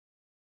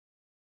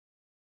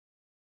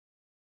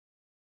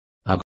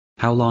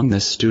How long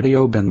this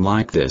studio been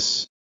like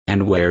this?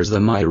 And where's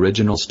my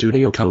original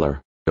studio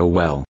color? Oh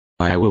well,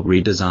 I will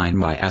redesign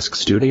my Ask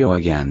Studio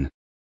again.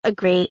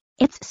 Agree,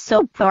 it's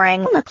so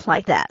boring look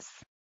like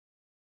this.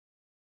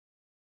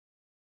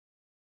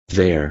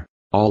 There,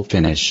 all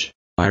finish.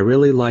 I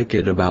really like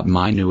it about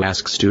my new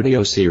Ask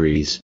Studio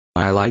series.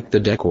 I like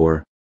the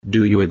decor.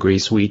 Do you agree,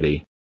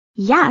 sweetie?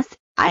 Yes,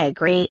 I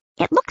agree,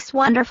 it looks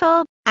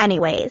wonderful.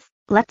 Anyways,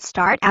 let's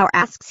start our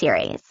Ask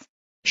series.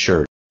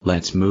 Sure,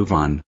 let's move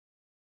on.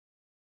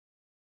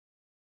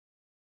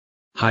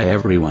 Hi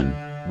everyone,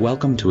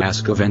 welcome to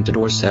Ask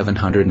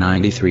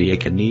Aventador793,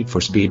 aka Need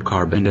for Speed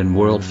Carbon and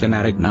World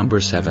Fanatic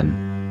number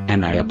 7.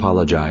 And I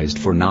apologized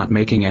for not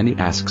making any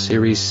Ask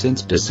series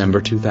since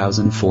December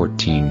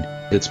 2014,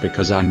 it's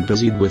because I'm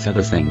busy with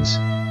other things.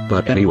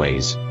 But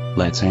anyways,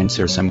 let's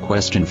answer some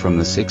question from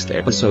the 6th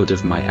episode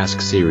of my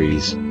Ask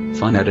series.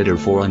 Fun Editor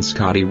 4 and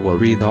Scotty will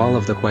read all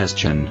of the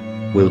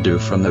question. We'll do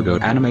from the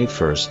Goat Animate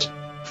first.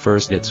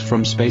 First it's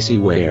from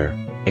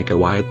Spacyware, aka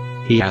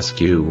White. He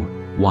asks you,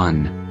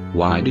 1.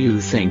 Why do you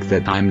think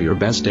that I'm your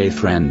best A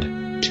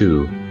friend?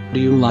 2. Do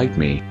you like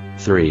me?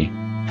 3.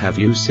 Have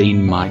you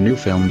seen my new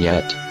film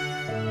yet?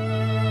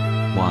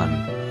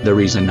 1. The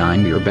reason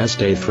I'm your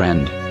best A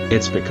friend,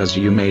 it's because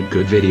you made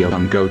good video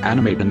on Goat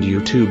Animate and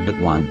YouTube at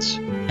once,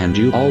 and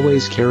you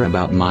always care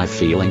about my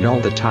feeling all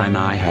the time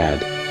I had.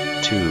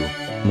 2.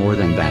 More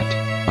than that,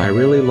 I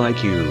really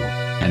like you.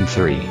 And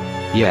 3.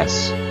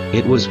 Yes,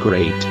 it was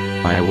great,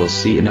 I will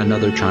see in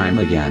another time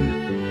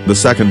again. The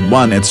second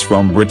one it's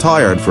from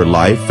Retired for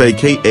Life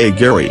aka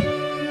Gary.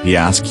 He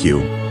asks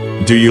you,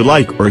 do you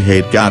like or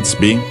hate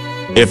Gatsby?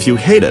 If you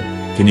hate it,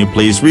 can you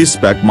please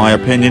respect my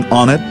opinion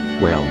on it?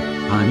 Well,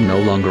 I'm no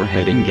longer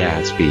hating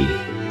Gatsby,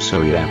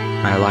 so yeah,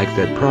 I like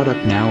that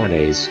product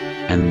nowadays,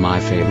 and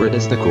my favorite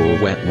is the cool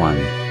wet one.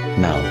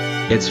 No,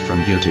 it's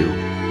from YouTube.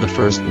 The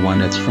first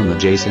one it's from the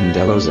Jason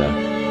Deloza.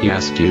 He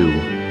asked you,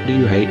 do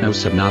you hate No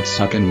Sub Not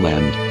Suckin'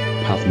 Land,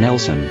 Puff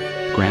Nelson,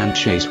 Grand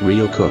Chase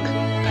Real Cook,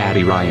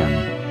 Patty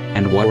Ryan,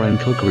 and Warren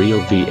Cook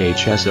Real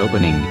VHS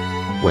opening?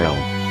 Well,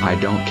 I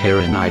don't care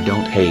and I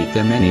don't hate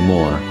them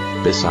anymore,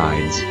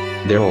 besides,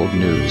 they're old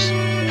news.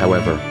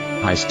 However,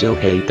 I still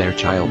hate their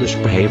childish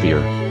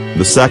behavior.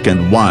 The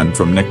second one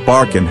from Nick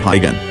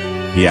Barkenhagen.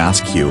 He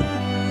asks you,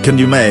 can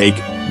you make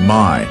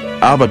my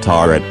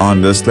avatar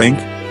on this thing?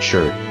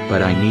 Sure,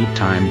 but I need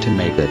time to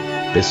make it,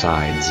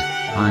 besides,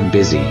 I'm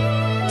busy.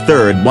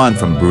 Third one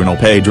from Bruno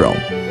Pedro.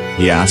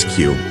 He asks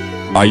you,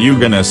 are you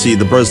gonna see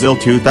the Brazil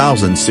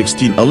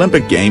 2016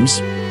 Olympic Games?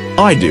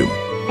 I do.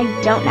 I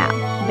don't know,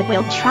 but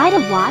we'll try to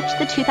watch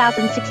the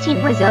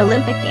 2016 Brazil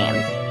Olympic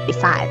Games.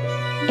 Besides,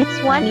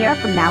 it's 1 year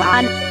from now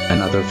on.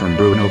 Another from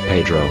Bruno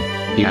Pedro.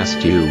 He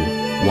asked you,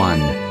 1.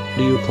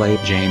 Do you play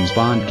James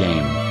Bond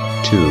game?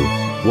 2.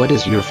 What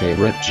is your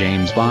favorite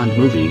James Bond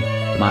movie?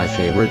 My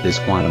favorite is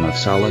Quantum of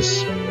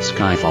Solace,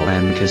 Skyfall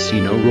and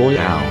Casino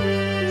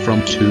Royale.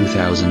 From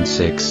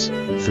 2006.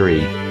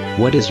 3.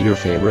 What is your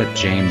favorite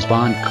James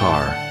Bond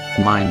car?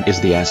 Mine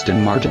is the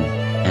Aston Martin.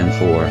 And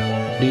 4.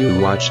 Do you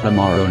watch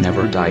Tomorrow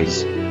Never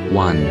Dies?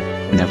 1.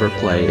 Never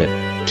played it.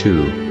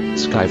 2.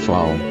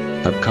 Skyfall,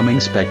 upcoming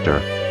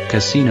Spectre,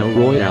 Casino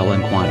Royale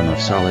and Quantum of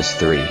Solace.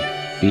 3.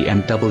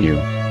 BMW,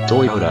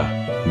 Toyota,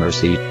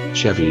 Mercy,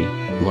 Chevy,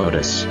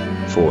 Lotus,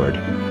 Ford,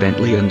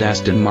 Bentley and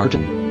Aston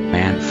Martin.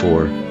 And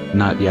 4.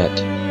 Not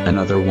yet.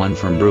 Another one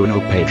from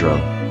Bruno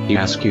Pedro. He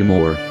asks you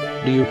more.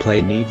 Do you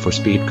play Need for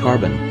Speed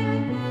Carbon?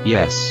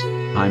 Yes,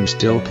 I'm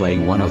still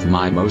playing one of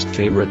my most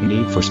favorite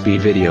Need for Speed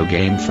video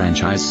game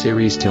franchise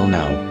series till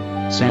now.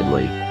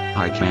 Sadly,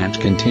 I can't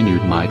continue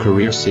my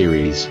career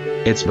series.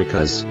 It's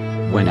because,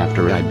 when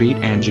after I beat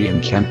Angie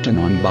and Kempton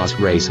on Boss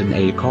Race and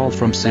a call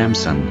from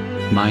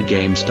Samsung, my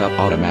game stopped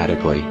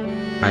automatically.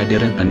 I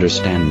didn't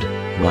understand,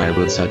 why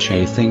would such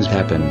a things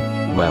happen?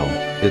 Well,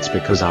 it's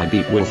because I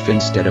beat Wolf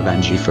instead of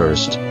Angie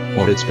first,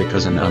 or it's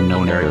because an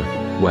unknown error.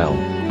 Well,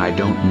 I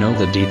don't know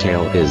the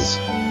detail is.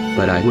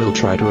 But I will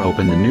try to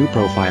open the new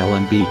profile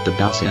and beat the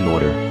boss in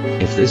order.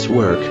 If this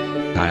work,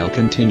 I'll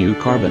continue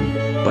Carbon,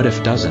 but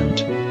if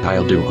doesn't,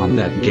 I'll do on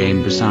that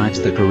game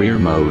besides the career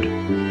mode.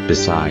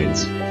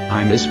 Besides,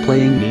 I miss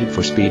playing Need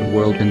for Speed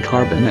World and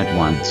Carbon at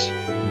once.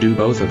 Do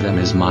both of them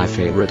is my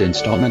favorite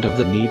installment of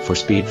the Need for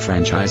Speed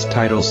franchise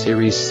title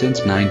series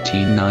since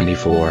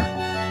 1994.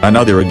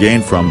 Another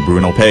again from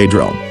Bruno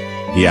Pedro.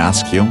 He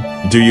asks you,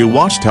 do you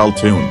watch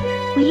Teletoon?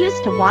 We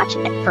used to watch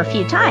it for a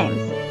few times,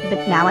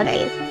 but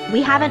nowadays,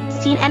 we haven't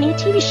seen any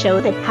TV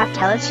show that have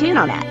Teletoon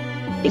on it.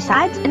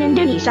 Besides, in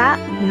Indonesia,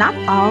 not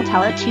all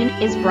Teletoon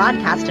is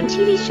broadcast on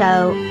TV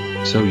show.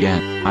 So yeah,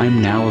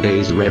 I'm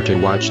nowadays rare to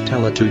watch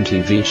Teletoon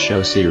TV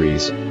show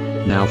series.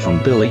 Now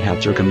from Billy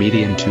Hatcher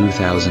comedian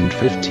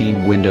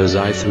 2015 Windows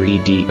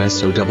i3D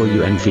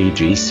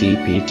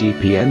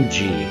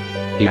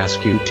SOWNVGCPTPNG. He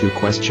asks you 2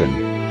 questions.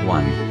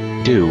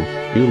 1. Do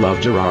you love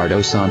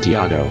Gerardo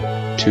Santiago?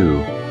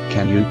 2.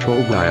 Can you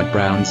troll Wyatt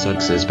Brown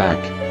Suggs is back?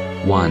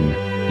 1.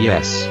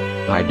 Yes,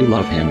 I do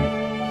love him.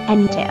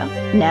 And 2.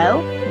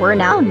 No, we're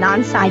now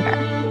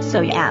non-cyber. So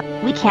yeah,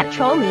 we can't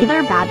troll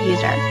neither bad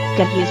user,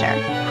 good user,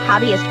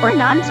 hobbyist or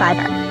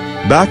non-cyber?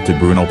 Back to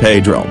Bruno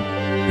Pedro.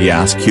 He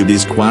asks you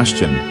this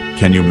question: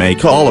 can you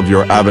make all of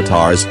your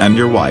avatars and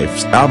your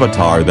wife's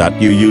avatar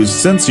that you use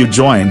since you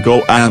joined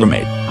Go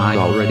Animate? I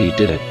already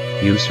did it.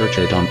 You search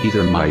it on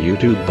either my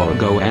YouTube or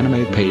Go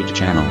Animate page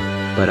channel,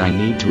 but I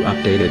need to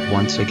update it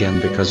once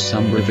again because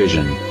some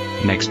revision.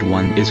 Next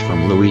one is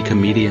from Louis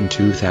Comedian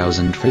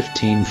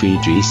 2015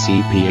 Fiji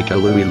CP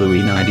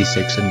Louis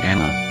 96 and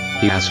Anna.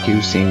 He asks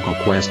you single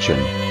question: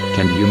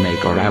 can you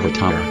make our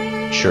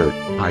avatar? Sure,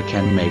 I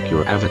can make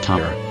your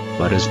avatar,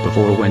 but as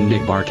before when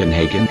Nick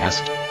Barkenhagen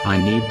asked, I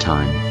need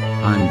time.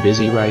 I'm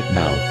busy right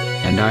now,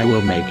 and I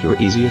will make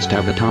your easiest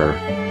avatar.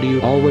 Do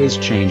you always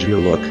change your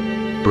look?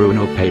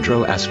 Bruno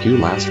Pedro asks you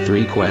last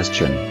 3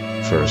 question.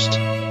 First,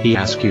 he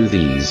asks you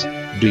these: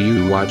 do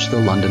you watch the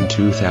London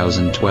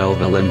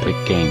 2012 Olympic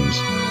Games?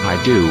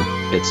 I do.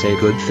 It's a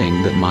good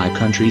thing that my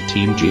country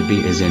Team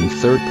GB is in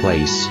 3rd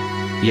place.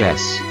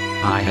 Yes,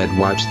 I had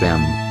watched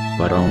them,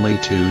 but only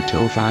 2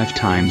 till 5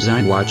 times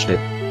I watched it.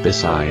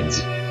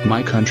 Besides,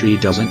 my country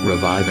doesn't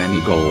revive any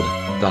gold.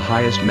 The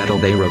highest medal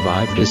they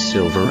revived is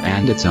silver,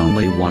 and it's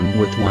only one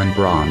with 1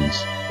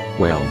 bronze.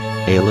 Well,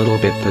 a little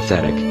bit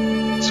pathetic.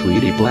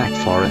 Sweetie Black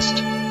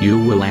Forest, you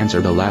will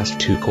answer the last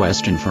 2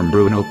 questions from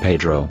Bruno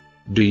Pedro.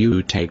 Do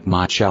you take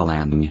my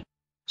challenge?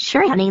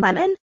 Sure, honey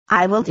lemon,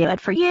 I will do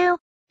it for you.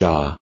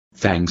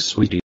 Thanks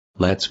sweetie,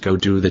 let's go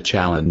do the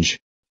challenge.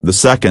 The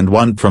second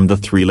one from the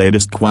 3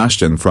 latest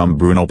question from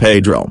Bruno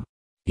Pedro.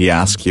 He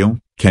asks you,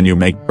 can you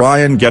make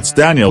Brian Gets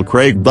Daniel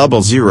Craig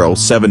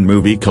 007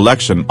 movie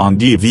collection on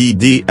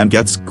DVD and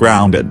Gets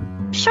Grounded?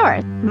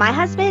 Sure, my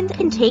husband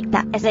can take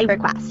that as a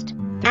request.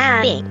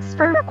 And thanks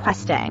for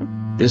requesting.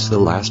 This is the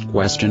last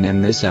question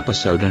in this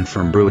episode, and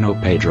from Bruno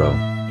Pedro.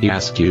 He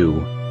asks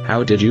you,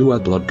 how did you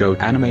upload Go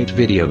Animate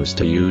videos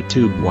to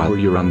YouTube while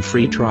you're on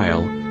free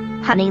trial?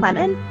 Honey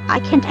lemon, I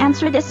can't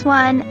answer this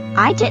one.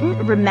 I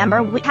didn't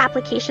remember which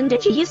application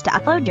did you use to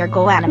upload your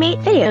Go Animate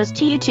videos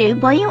to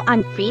YouTube while you're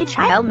on free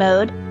trial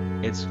mode.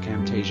 It's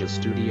Camtasia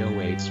Studio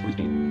 8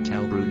 sweetie.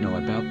 Tell Bruno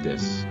about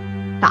this.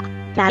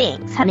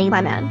 Thanks honey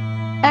lemon.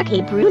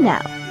 Okay Bruno,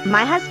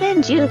 my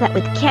husband do that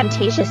with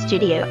Camtasia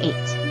Studio 8.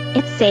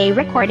 It's a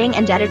recording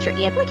and editor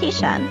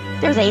application.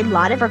 There's a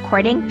lot of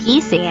recording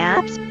PC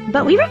apps,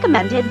 but we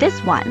recommended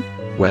this one.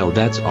 Well,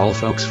 that's all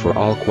folks for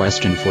all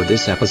question for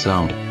this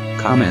episode.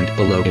 Comment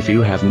below if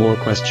you have more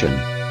question.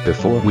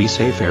 Before we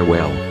say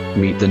farewell,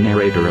 meet the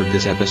narrator of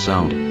this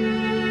episode.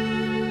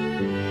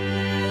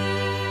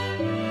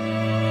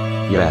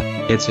 Yeah,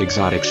 it's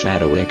Exotic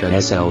Shadow aka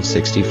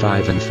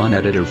SL65 and Fun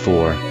Editor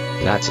 4.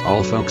 That's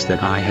all folks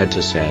that I had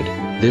to said.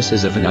 This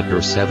is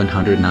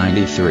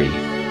Aventador793.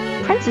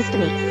 Princess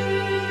Denise.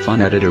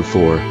 Fun Editor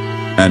 4.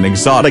 An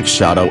Exotic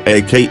Shadow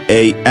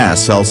aka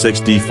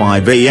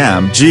SL65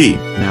 AMG.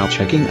 Now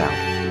checking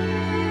out.